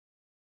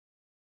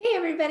Hey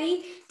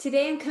everybody,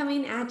 today I'm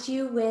coming at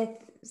you with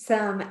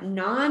some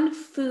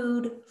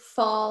non-food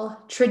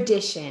fall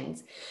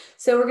traditions.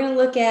 So we're going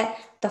to look at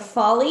the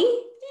folly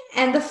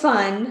and the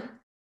fun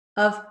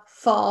of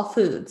fall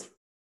foods.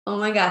 Oh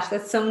my gosh,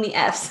 that's so many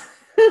F's.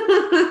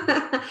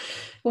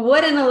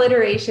 What an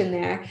alliteration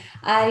there.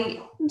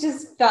 I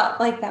just felt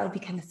like that would be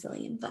kind of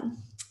silly and fun.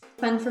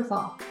 Fun for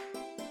fall.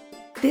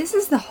 This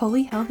is the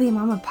Holy Healthy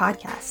Mama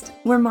podcast,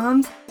 where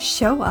moms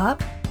show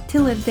up to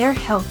live their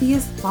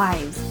healthiest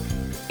lives.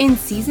 In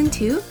season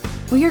 2,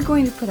 we are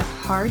going to put a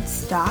hard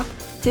stop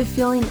to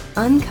feeling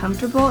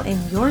uncomfortable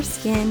in your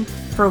skin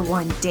for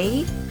 1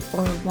 day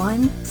or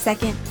 1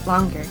 second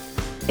longer.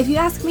 If you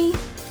ask me,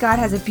 God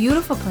has a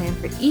beautiful plan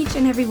for each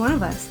and every one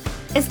of us.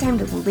 It's time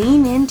to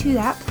lean into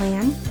that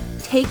plan,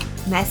 take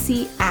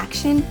messy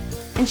action,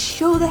 and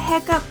show the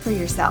heck up for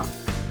yourself.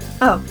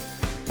 Oh,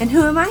 and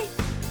who am I?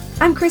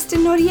 I'm Kristen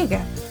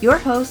Noriega, your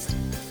host,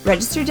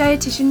 registered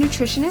dietitian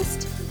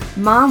nutritionist,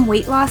 mom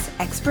weight loss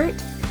expert,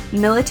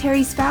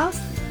 military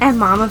spouse, and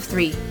mom of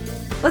 3.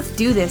 Let's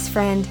do this,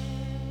 friend.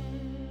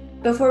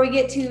 Before we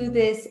get to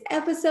this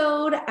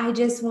episode, I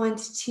just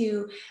want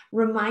to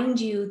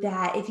remind you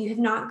that if you have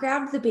not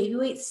grabbed the Baby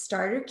Weight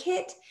Starter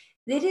Kit,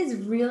 that is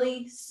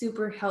really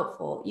super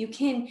helpful. You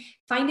can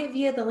find it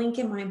via the link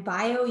in my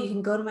bio. You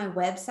can go to my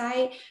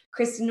website,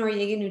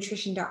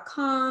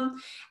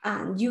 KristenNoriegaNutrition.com.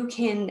 You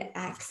can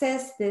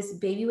access this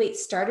Baby Weight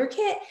Starter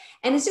Kit,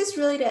 and it's just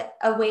really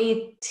a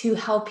way to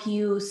help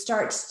you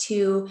start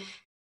to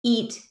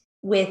eat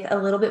with a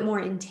little bit more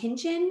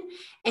intention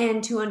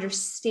and to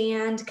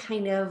understand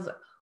kind of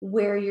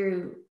where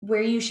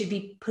you should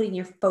be putting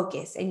your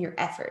focus and your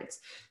efforts.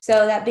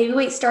 So that Baby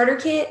Weight Starter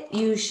Kit,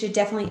 you should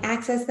definitely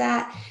access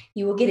that.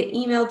 You will get it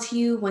emailed to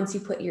you once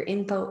you put your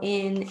info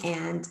in.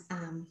 And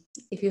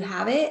if you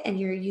have it and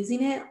you're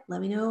using it,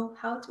 let me know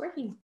how it's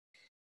working.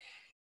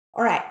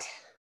 All right.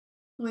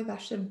 Oh my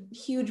gosh, a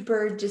huge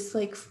bird just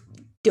like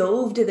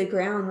dove to the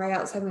ground right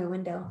outside my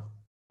window.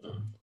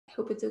 I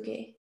hope it's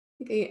okay.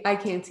 I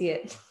can't see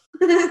it.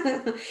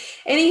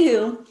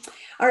 Anywho,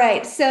 all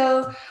right.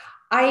 So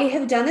I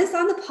have done this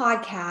on the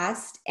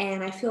podcast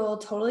and I feel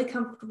totally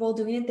comfortable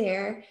doing it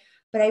there,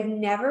 but I've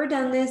never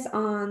done this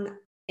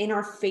in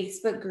our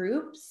Facebook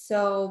group.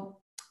 So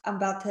I'm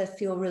about to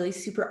feel really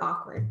super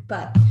awkward,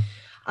 but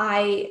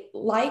I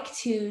like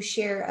to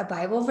share a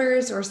Bible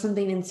verse or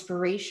something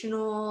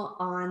inspirational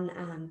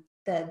on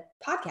the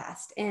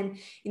podcast and,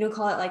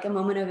 call it like a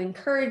moment of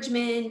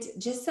encouragement,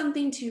 just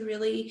something to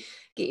really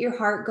get your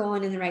heart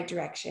going in the right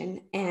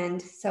direction.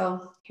 And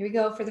so here we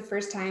go for the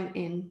first time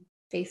in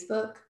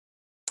Facebook.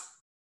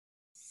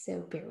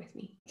 So bear with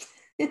me.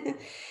 All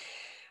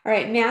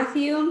right,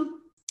 Matthew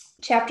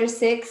chapter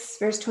 6,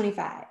 verse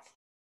 25.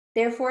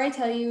 Therefore, I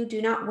tell you,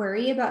 do not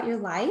worry about your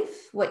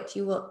life, what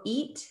you will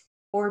eat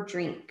or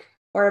drink,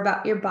 or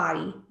about your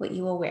body, what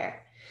you will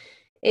wear.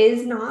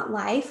 Is not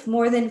life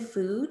more than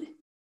food,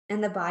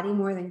 and the body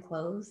more than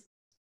clothes?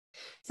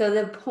 So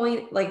the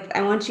point,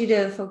 I want you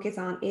to focus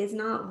on, is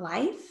not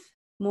life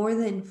more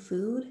than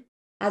food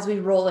as we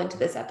roll into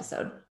this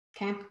episode,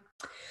 okay?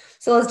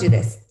 So let's do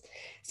this.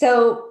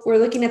 So we're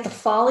looking at the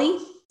folly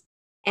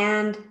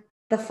and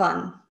the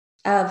fun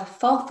of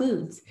fall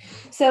foods.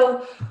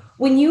 So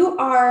when you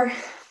are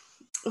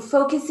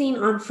focusing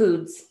on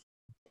foods,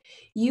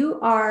 you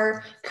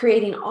are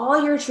creating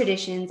all your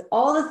traditions,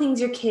 all the things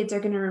your kids are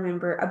going to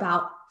remember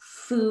about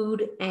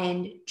food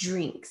and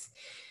drinks.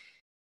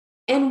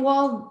 And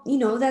while,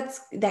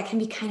 that can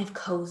be kind of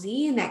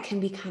cozy and that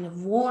can be kind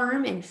of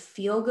warm and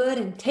feel good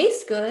and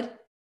taste good,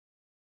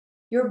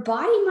 your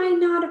body might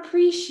not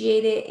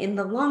appreciate it in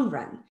the long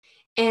run.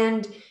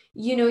 And,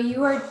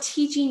 you are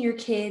teaching your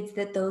kids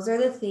that those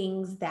are the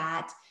things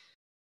that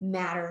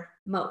matter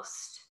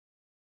most,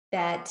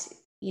 that,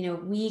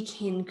 we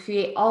can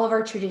create all of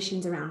our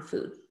traditions around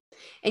food.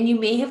 And you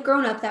may have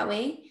grown up that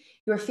way.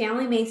 Your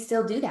family may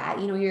still do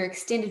that. Your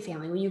extended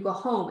family, when you go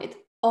home, it's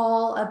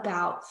all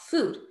about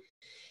food.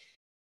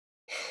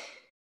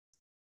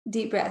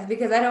 Deep breath,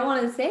 because I don't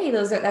want to say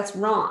that's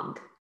wrong.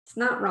 It's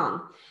not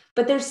wrong.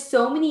 But there's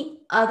so many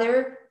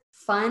other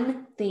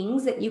fun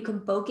things that you can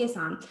focus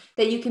on,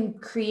 that you can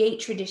create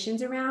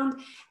traditions around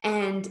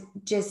and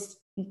just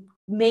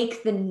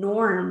make the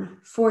norm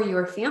for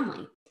your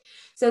family.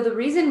 So the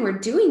reason we're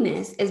doing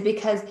this is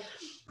because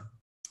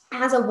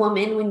as a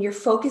woman, when you're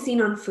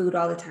focusing on food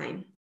all the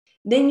time,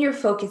 then you're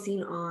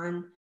focusing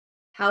on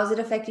how is it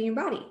affecting your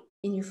body?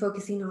 And you're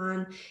focusing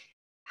on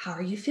how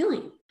are you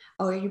feeling?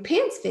 Are your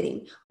pants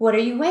fitting? What are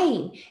you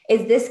weighing?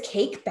 Is this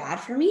cake bad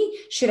for me?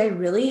 Should I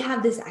really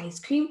have this ice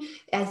cream?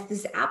 Is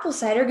this apple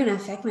cider going to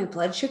affect my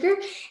blood sugar?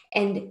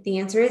 And the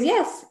answer is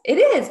yes, it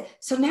is.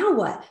 So now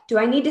what? Do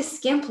I need to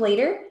skimp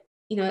later?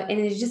 And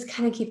it just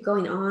kind of keep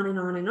going on and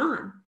on and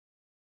on.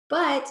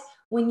 But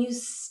when you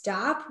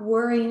stop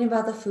worrying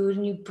about the food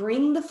and you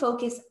bring the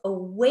focus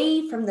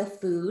away from the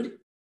food,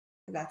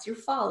 that's your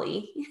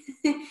folly.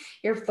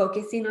 You're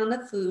focusing on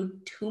the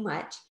food too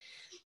much.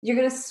 you're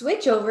going to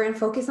switch over and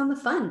focus on the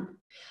fun.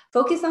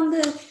 Focus on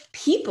the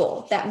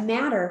people that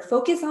matter.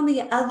 Focus on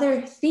the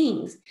other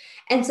things.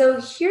 And so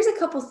here's a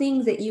couple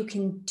things that you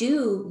can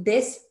do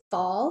this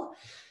fall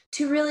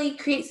to really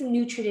create some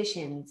new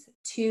traditions,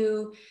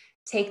 to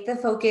take the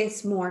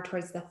focus more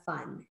towards the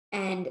fun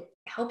and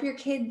help your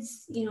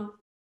kids,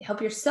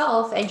 help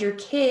yourself and your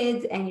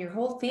kids and your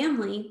whole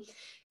family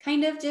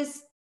kind of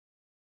just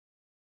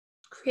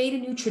create a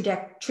new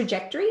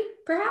trajectory,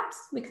 perhaps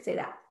we could say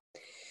that.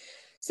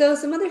 So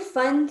some other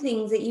fun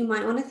things that you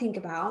might want to think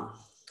about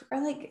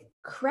are like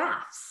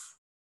crafts.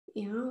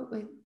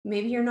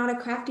 Maybe you're not a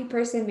crafty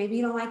person. Maybe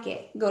you don't like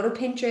it. Go to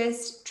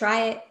Pinterest,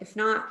 try it. If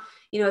not,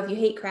 if you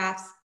hate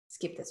crafts,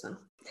 skip this one.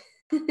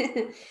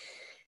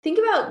 Think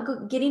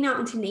about getting out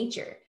into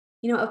nature,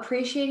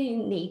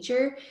 appreciating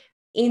nature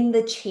in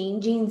the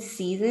changing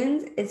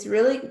seasons.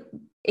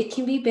 It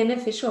can be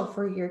beneficial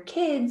for your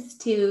kids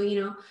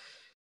to,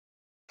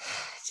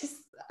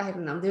 I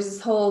don't know, there's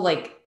this whole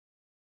like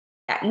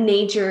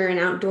nature and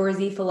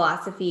outdoorsy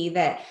philosophy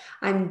that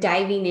I'm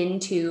diving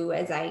into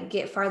as I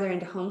get farther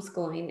into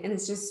homeschooling. And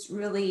it's just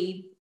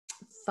really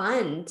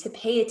fun to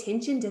pay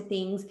attention to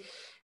things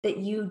that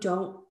you've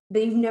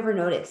never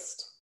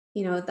noticed.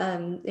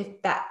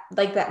 If that,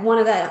 like that, one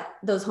of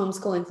those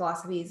homeschooling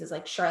philosophies is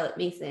like Charlotte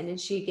Mason, and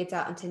she gets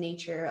out into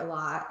nature a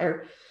lot,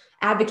 or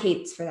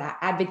advocated for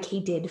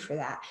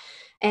that.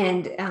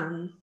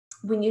 And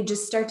when you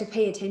just start to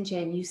pay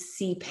attention, you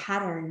see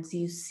patterns,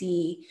 you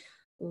see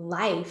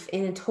life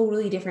in a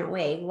totally different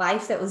way,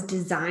 life that was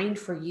designed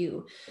for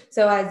you.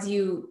 So as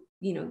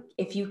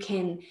if you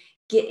can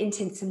get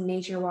into some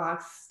nature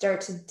walks,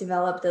 start to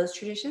develop those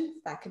traditions,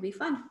 that could be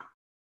fun.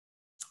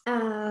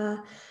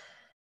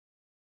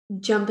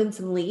 Jump in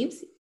some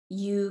leaves,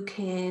 you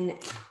can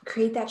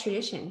create that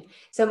tradition.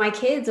 So my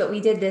kids, what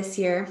we did this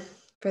year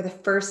for the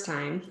first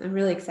time, I'm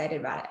really excited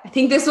about it. I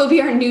think this will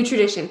be our new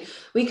tradition.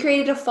 We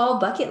created a fall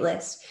bucket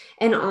list,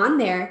 and on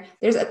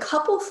there's a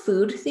couple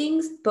food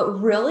things,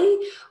 but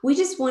really we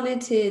just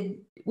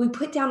we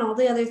put down all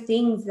the other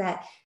things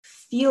that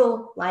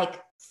feel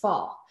like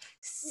fall,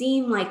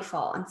 seem like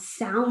fall, and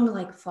sound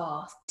like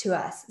fall to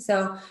us.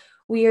 So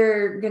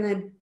we're going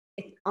to,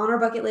 on our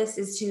bucket list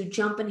is to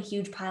jump in a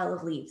huge pile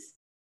of leaves.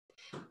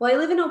 Well, I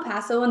live in El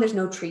Paso and there's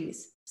no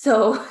trees.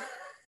 So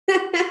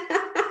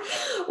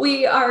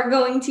we are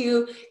going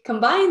to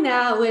combine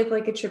that with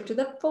like a trip to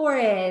the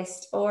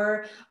forest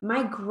or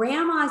my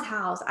grandma's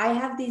house. I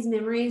have these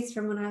memories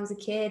from when I was a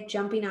kid,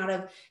 jumping out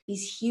of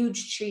these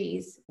huge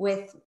trees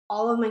with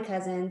all of my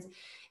cousins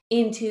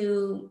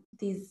into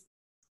these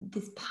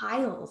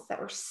piles that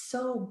were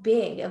so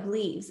big of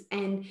leaves.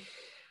 And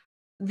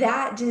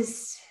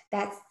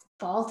that's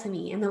fall to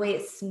me, and the way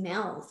it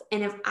smells.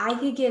 And if I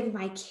could give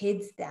my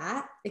kids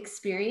that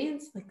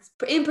experience, like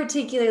in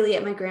particularly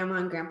at my grandma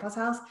and grandpa's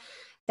house,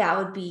 that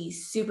would be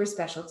super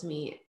special to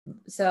me.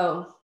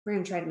 So we're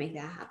going to try to make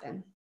that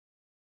happen.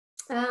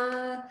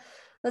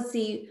 Let's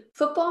see,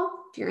 football,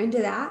 if you're into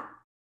that.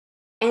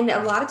 And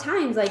a lot of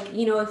times, like,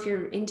 if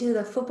you're into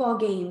the football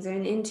games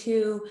and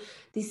into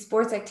these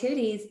sports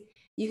activities,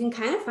 you can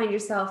kind of find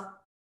yourself,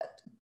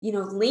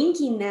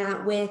 linking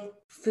that with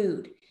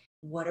food.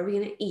 What are we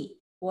going to eat?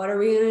 What are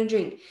we going to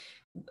drink?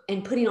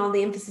 And putting all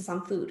the emphasis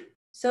on food.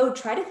 So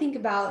try to think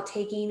about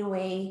taking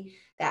away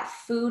that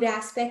food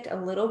aspect a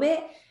little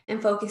bit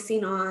and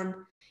focusing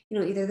on,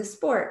 either the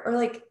sport, or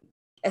like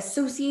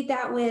associate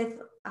that with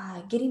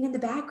getting in the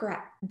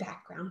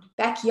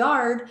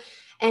backyard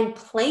and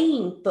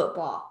playing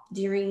football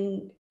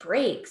during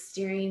breaks,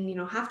 during,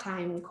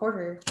 halftime,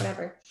 quarter,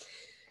 whatever.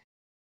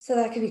 So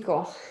that could be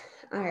cool.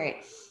 All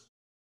right.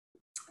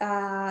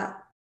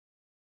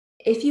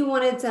 If you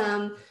wanted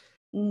some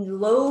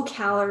low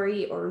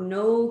calorie or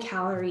no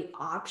calorie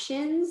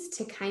options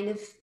to kind of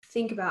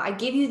think about, I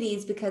give you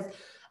these because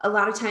a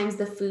lot of times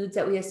the foods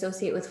that we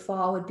associate with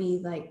fall would be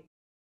like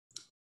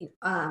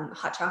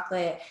hot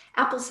chocolate,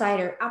 apple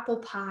cider, apple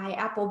pie,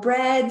 apple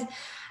bread,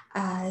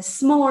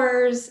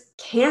 s'mores,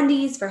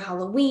 candies for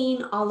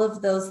Halloween, all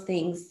of those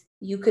things.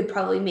 You could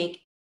probably make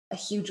a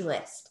huge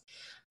list.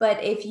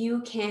 But if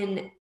you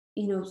can,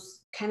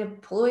 kind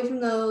of pull away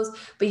from those,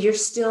 but you're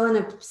still in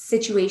a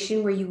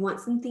situation where you want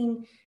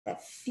something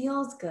that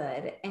feels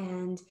good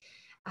and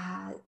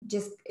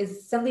just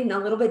is something a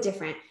little bit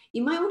different,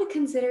 you might want to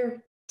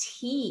consider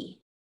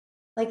tea.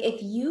 Like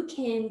if you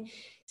can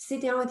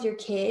sit down with your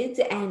kids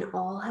and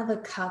all have a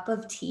cup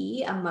of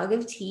tea, a mug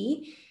of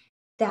tea,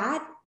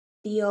 that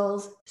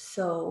feels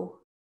so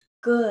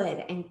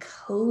good and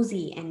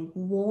cozy and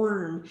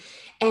warm.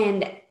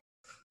 And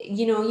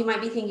you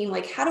might be thinking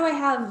like, how do I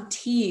have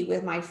tea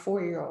with my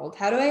 4-year-old?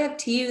 How do I have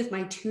tea with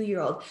my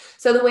 2-year-old?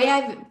 So the way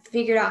I've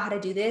figured out how to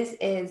do this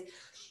is,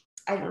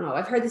 I don't know,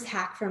 I've heard this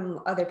hack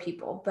from other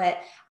people, but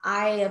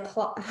I've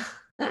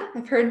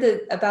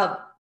heard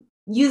about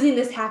using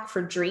this hack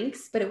for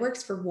drinks, but it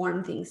works for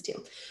warm things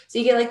too. So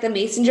you get like the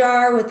mason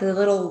jar with the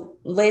little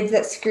lids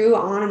that screw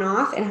on and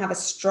off and have a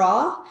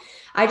straw.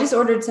 I just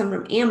ordered some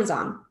from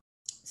Amazon.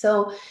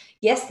 So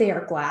yes, they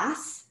are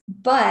glass,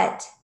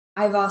 but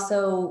I've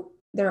also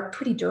they're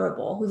pretty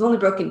durable. We've only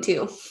broken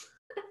 2.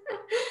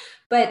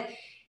 But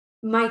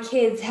my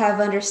kids have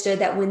understood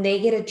that when they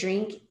get a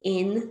drink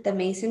in the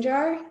mason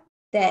jar,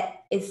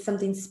 that is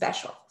something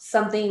special.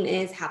 Something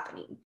is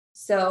happening.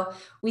 So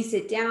we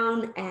sit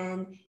down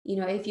and,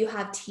 if you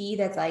have tea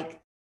that's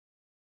like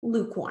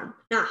lukewarm,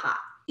 not hot,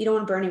 you don't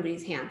want to burn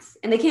anybody's hands.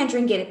 And they can't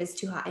drink it if it's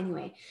too hot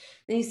anyway.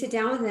 Then you sit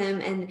down with them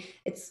and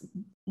it's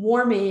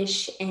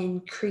warmish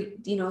and,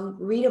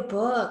 read a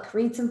book,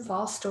 read some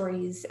fall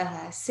stories,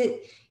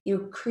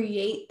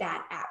 create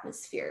that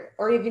atmosphere.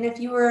 Or even if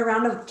you were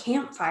around a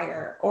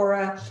campfire or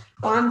a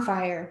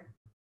bonfire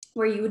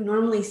where you would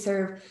normally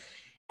serve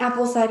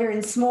apple cider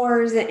and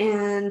s'mores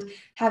and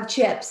have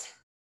chips,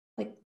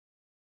 like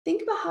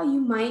think about how you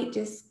might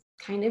just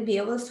kind of be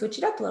able to switch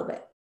it up a little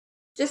bit.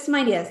 Just some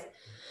ideas.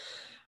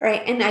 All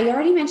right. And I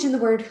already mentioned the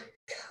word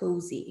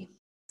cozy.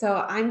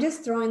 So I'm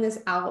just throwing this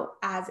out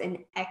as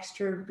an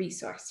extra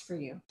resource for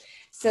you.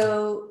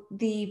 So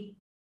I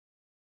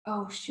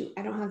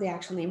don't have the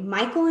actual name.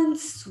 Michaelin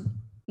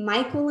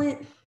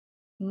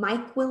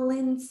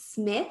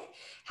Smith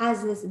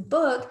has this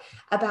book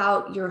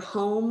about your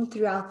home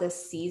throughout the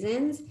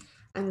seasons.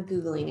 I'm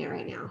Googling it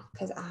right now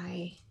because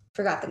I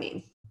forgot the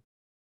name.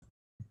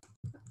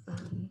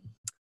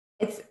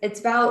 It's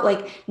about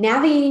like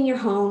navigating your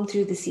home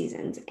through the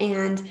seasons.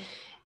 And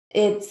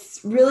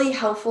it's really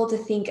helpful to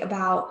think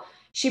about,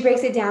 she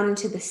breaks it down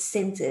into the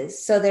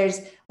senses. So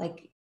there's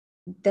like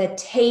the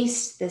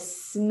taste, the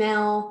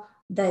smell,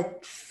 the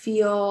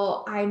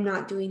feel. I'm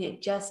not doing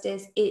it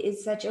justice. It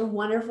is such a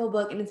wonderful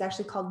book. And it's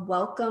actually called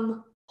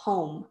Welcome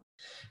Home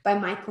by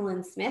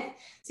Michaelin Smith.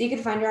 So you can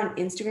find her on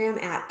Instagram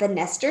at The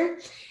Nester.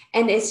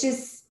 And it's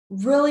just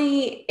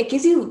really, it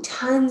gives you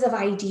tons of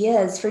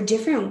ideas for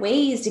different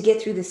ways to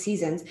get through the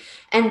seasons.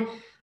 And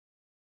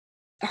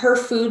her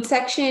food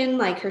section,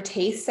 like her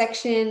taste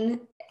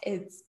section,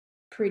 it's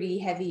pretty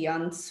heavy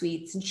on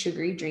sweets and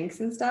sugary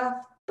drinks and stuff,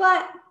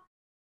 but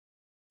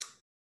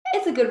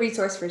it's a good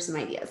resource for some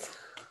ideas.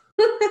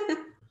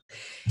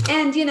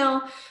 And,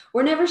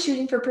 we're never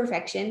shooting for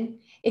perfection.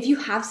 If you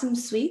have some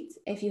sweets,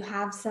 if you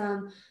have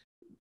some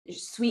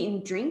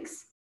sweetened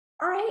drinks,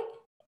 all right.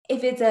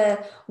 If it's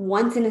a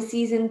once in a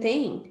season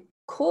thing,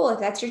 cool. If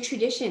that's your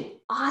tradition,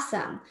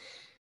 awesome.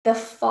 The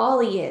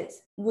folly is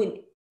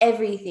when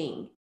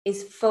everything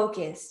is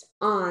focused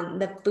on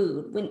the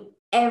food, when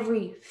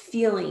every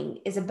feeling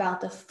is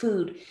about the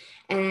food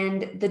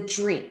and the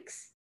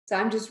drinks. So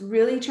I'm just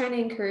really trying to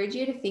encourage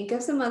you to think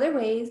of some other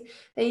ways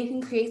that you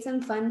can create some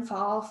fun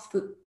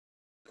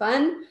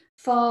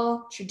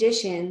fall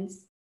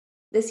traditions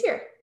this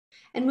year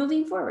and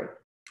moving forward.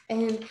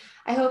 And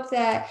I hope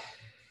that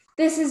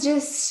this is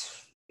just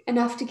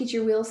enough to get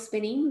your wheels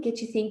spinning,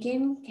 get you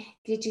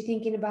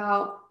thinking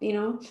about,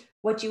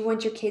 what you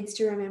want your kids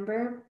to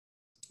remember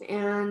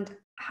and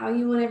how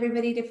you want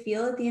everybody to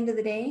feel at the end of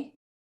the day.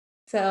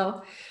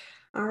 So,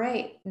 all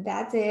right,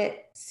 that's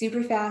it.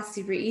 Super fast,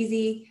 super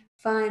easy,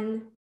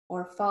 fun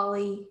or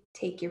folly,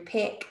 take your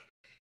pick.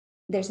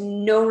 There's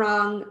no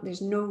wrong,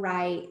 there's no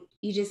right.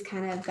 You just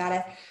kind of got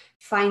to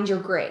find your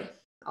gray.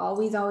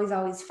 Always, always,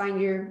 always find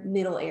your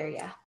middle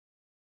area.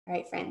 All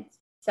right, friends.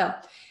 So,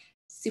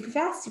 super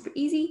fast, super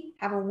easy.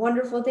 Have a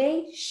wonderful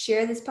day.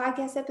 Share this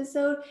podcast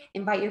episode.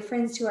 Invite your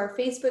friends to our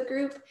Facebook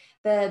group,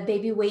 the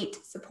Baby Weight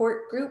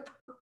Support Group.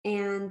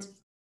 And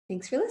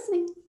thanks for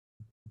listening.